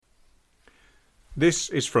This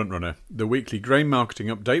is Frontrunner, the weekly grain marketing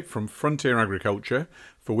update from Frontier Agriculture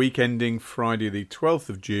for week ending Friday the 12th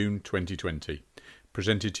of June 2020.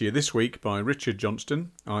 Presented to you this week by Richard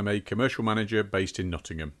Johnston. I'm a commercial manager based in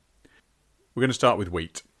Nottingham. We're going to start with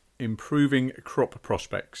wheat. Improving crop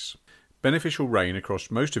prospects. Beneficial rain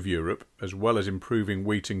across most of Europe, as well as improving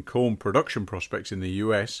wheat and corn production prospects in the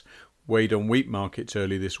US, weighed on wheat markets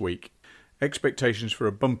early this week. Expectations for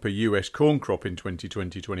a bumper US corn crop in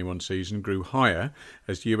 2020-21 season grew higher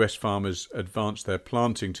as US farmers advanced their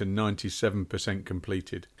planting to 97%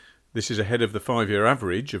 completed. This is ahead of the 5-year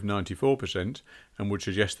average of 94% and would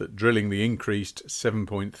suggest that drilling the increased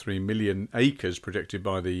 7.3 million acres projected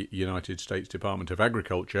by the United States Department of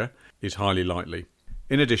Agriculture is highly likely.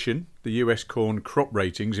 In addition, the US corn crop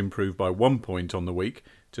ratings improved by 1 point on the week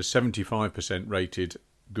to 75% rated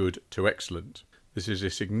good to excellent. This is a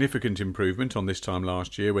significant improvement on this time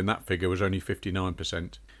last year when that figure was only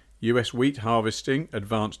 59%. US wheat harvesting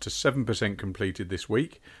advanced to 7% completed this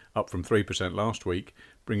week, up from 3% last week,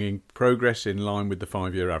 bringing progress in line with the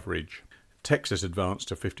 5-year average. Texas advanced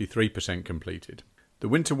to 53% completed. The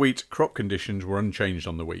winter wheat crop conditions were unchanged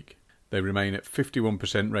on the week. They remain at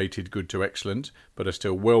 51% rated good to excellent, but are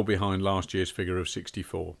still well behind last year's figure of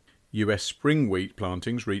 64%. US spring wheat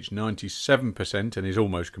plantings reached 97% and is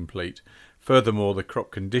almost complete. Furthermore, the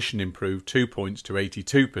crop condition improved 2 points to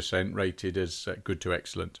 82% rated as good to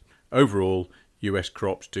excellent. Overall, US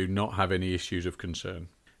crops do not have any issues of concern.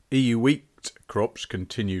 EU wheat crops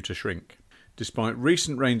continue to shrink. Despite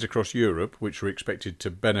recent rains across Europe, which were expected to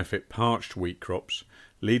benefit parched wheat crops,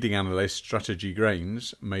 leading analyst Strategy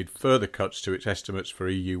Grains made further cuts to its estimates for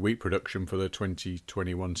EU wheat production for the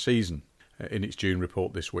 2021 season in its June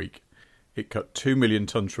report this week. It cut 2 million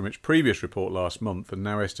tonnes from its previous report last month and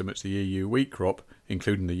now estimates the EU wheat crop,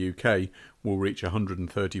 including the UK, will reach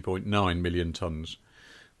 130.9 million tonnes.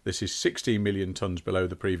 This is 16 million tonnes below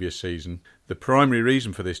the previous season. The primary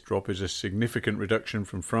reason for this drop is a significant reduction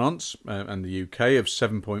from France and the UK of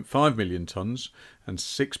 7.5 million tonnes and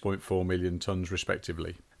 6.4 million tonnes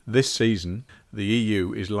respectively. This season, the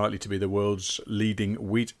EU is likely to be the world's leading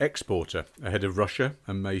wheat exporter, ahead of Russia,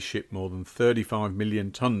 and may ship more than 35 million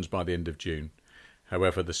tonnes by the end of June.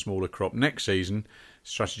 However, the smaller crop next season,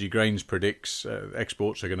 Strategy Grains predicts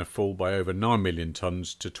exports are going to fall by over 9 million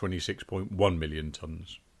tonnes to 26.1 million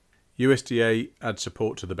tonnes. USDA adds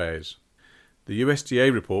support to the bears. The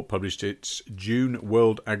USDA report published its June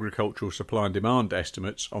World Agricultural Supply and Demand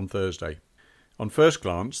estimates on Thursday. On first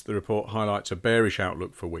glance, the report highlights a bearish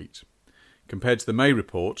outlook for wheat. Compared to the May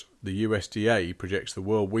report, the USDA projects the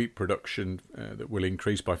world wheat production that will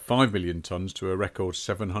increase by 5 million tonnes to a record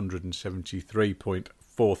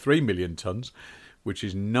 773.43 million tonnes, which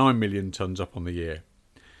is 9 million tonnes up on the year.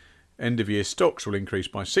 End-of-year stocks will increase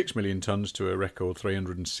by 6 million tonnes to a record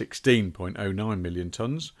 316.09 million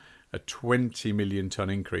tonnes, a 20 million tonne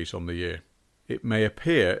increase on the year. It may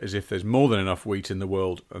appear as if there's more than enough wheat in the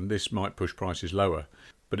world and this might push prices lower,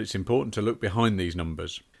 but it's important to look behind these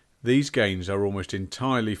numbers. These gains are almost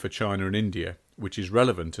entirely for China and India, which is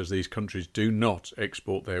relevant as these countries do not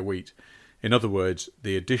export their wheat. In other words,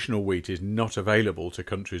 the additional wheat is not available to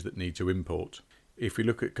countries that need to import. If we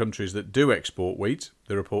look at countries that do export wheat,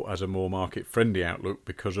 the report has a more market-friendly outlook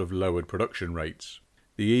because of lowered production rates.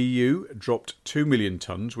 The EU dropped 2 million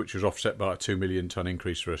tonnes, which was offset by a 2 million tonne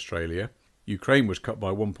increase for Australia. Ukraine was cut by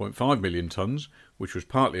 1.5 million tonnes, which was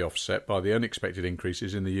partly offset by the unexpected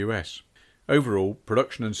increases in the US. Overall,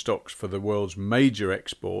 production and stocks for the world's major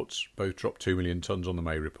exports both dropped 2 million tonnes on the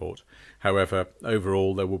May report. However,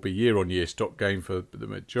 overall there will be year-on-year stock gain for the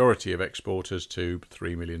majority of exporters to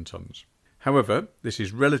 3 million tonnes. However, this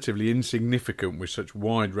is relatively insignificant with such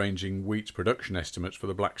wide-ranging wheat production estimates for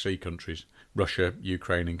the Black Sea countries, Russia,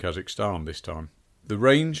 Ukraine and Kazakhstan this time. The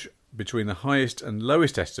range between the highest and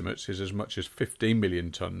lowest estimates is as much as 15 million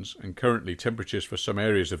tonnes, and currently temperatures for some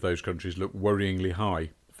areas of those countries look worryingly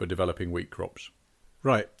high for developing wheat crops.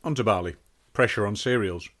 Right, on to barley. Pressure on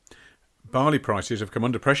cereals. Barley prices have come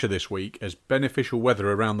under pressure this week as beneficial weather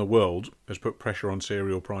around the world has put pressure on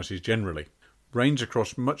cereal prices generally. Rains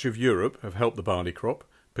across much of Europe have helped the barley crop,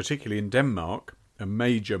 particularly in Denmark, a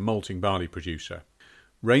major malting barley producer.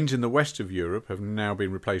 Rains in the west of Europe have now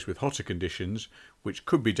been replaced with hotter conditions, which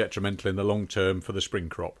could be detrimental in the long term for the spring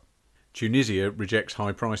crop. Tunisia rejects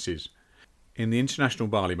high prices. In the international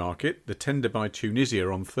barley market, the tender by Tunisia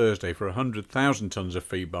on Thursday for 100,000 tonnes of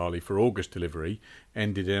feed barley for August delivery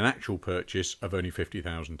ended in an actual purchase of only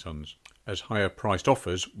 50,000 tonnes, as higher priced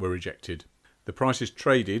offers were rejected. The prices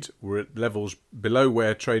traded were at levels below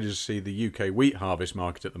where traders see the UK wheat harvest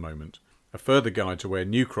market at the moment. A further guide to where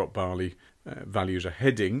new crop barley Values are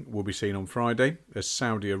heading will be seen on Friday as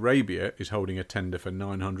Saudi Arabia is holding a tender for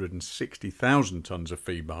 960,000 tonnes of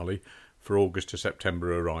feed barley for August to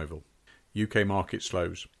September arrival. UK market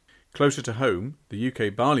slows. Closer to home, the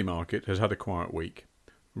UK barley market has had a quiet week.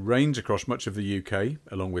 Rains across much of the UK,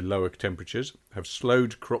 along with lower temperatures, have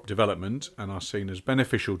slowed crop development and are seen as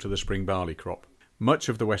beneficial to the spring barley crop. Much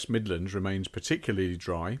of the West Midlands remains particularly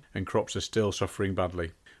dry and crops are still suffering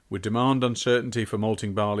badly. With demand uncertainty for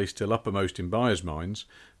malting barley still uppermost in buyers' minds,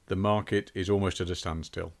 the market is almost at a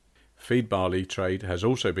standstill. Feed barley trade has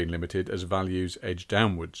also been limited as values edge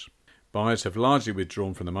downwards. Buyers have largely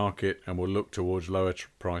withdrawn from the market and will look towards lower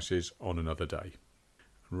prices on another day.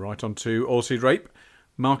 Right on to oilseed rape.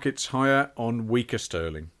 Markets higher on weaker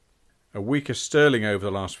sterling. A weaker sterling over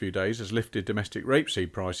the last few days has lifted domestic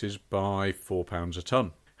rapeseed prices by £4 a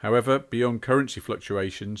tonne. However, beyond currency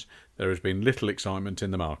fluctuations, there has been little excitement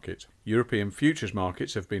in the market. European futures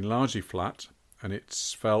markets have been largely flat, and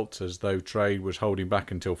it's felt as though trade was holding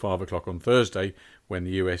back until 5 o'clock on Thursday when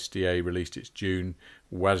the USDA released its June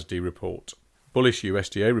WASDE report. Bullish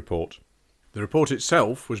USDA report. The report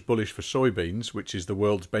itself was bullish for soybeans, which is the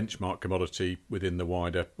world's benchmark commodity within the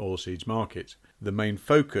wider oilseeds market. The main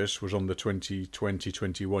focus was on the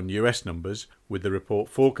 2020-21 US numbers, with the report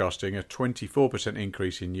forecasting a 24%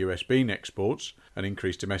 increase in US bean exports, an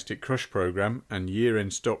increased domestic crush programme, and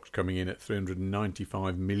year-end stocks coming in at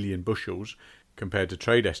 395 million bushels, compared to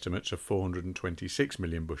trade estimates of 426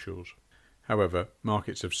 million bushels. However,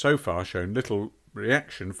 markets have so far shown little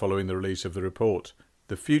reaction following the release of the report.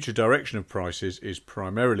 The future direction of prices is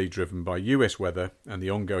primarily driven by US weather and the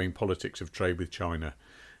ongoing politics of trade with China.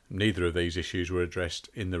 Neither of these issues were addressed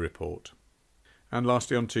in the report. And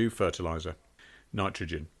lastly on to fertiliser.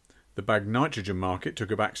 Nitrogen. The bagged nitrogen market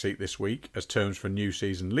took a backseat this week as terms for new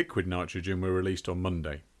season liquid nitrogen were released on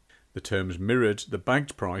Monday. The terms mirrored the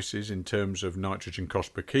bagged prices in terms of nitrogen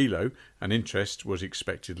cost per kilo, and interest was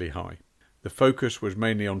expectedly high. The focus was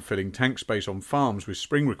mainly on filling tank space on farms with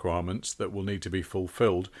spring requirements that will need to be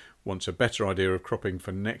fulfilled once a better idea of cropping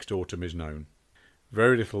for next autumn is known.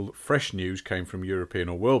 Very little fresh news came from European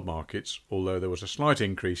or world markets, although there was a slight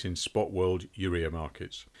increase in spot world urea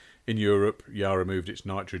markets. In Europe, Yara moved its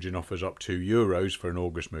nitrogen offers up €2 for an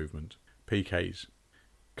August movement. PKs.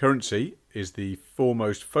 Currency is the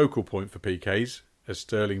foremost focal point for PKs, as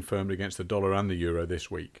sterling firmed against the dollar and the euro this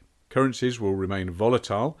week. Currencies will remain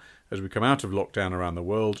volatile as we come out of lockdown around the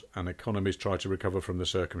world and economies try to recover from the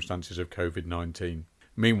circumstances of COVID-19.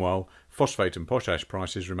 Meanwhile, phosphate and potash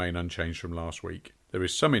prices remain unchanged from last week. There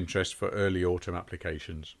is some interest for early autumn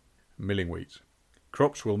applications. Milling wheat.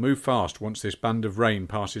 Crops will move fast once this band of rain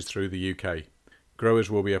passes through the UK. Growers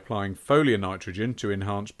will be applying foliar nitrogen to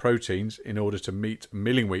enhance proteins in order to meet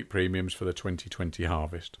milling wheat premiums for the 2020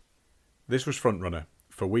 harvest. This was Frontrunner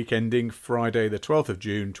for week ending Friday the 12th of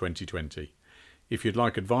June 2020. If you'd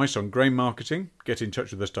like advice on grain marketing, get in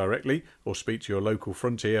touch with us directly or speak to your local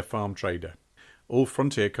Frontier farm trader. All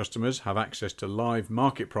Frontier customers have access to live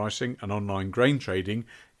market pricing and online grain trading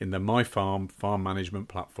in the MyFarm farm management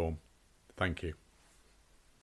platform. Thank you.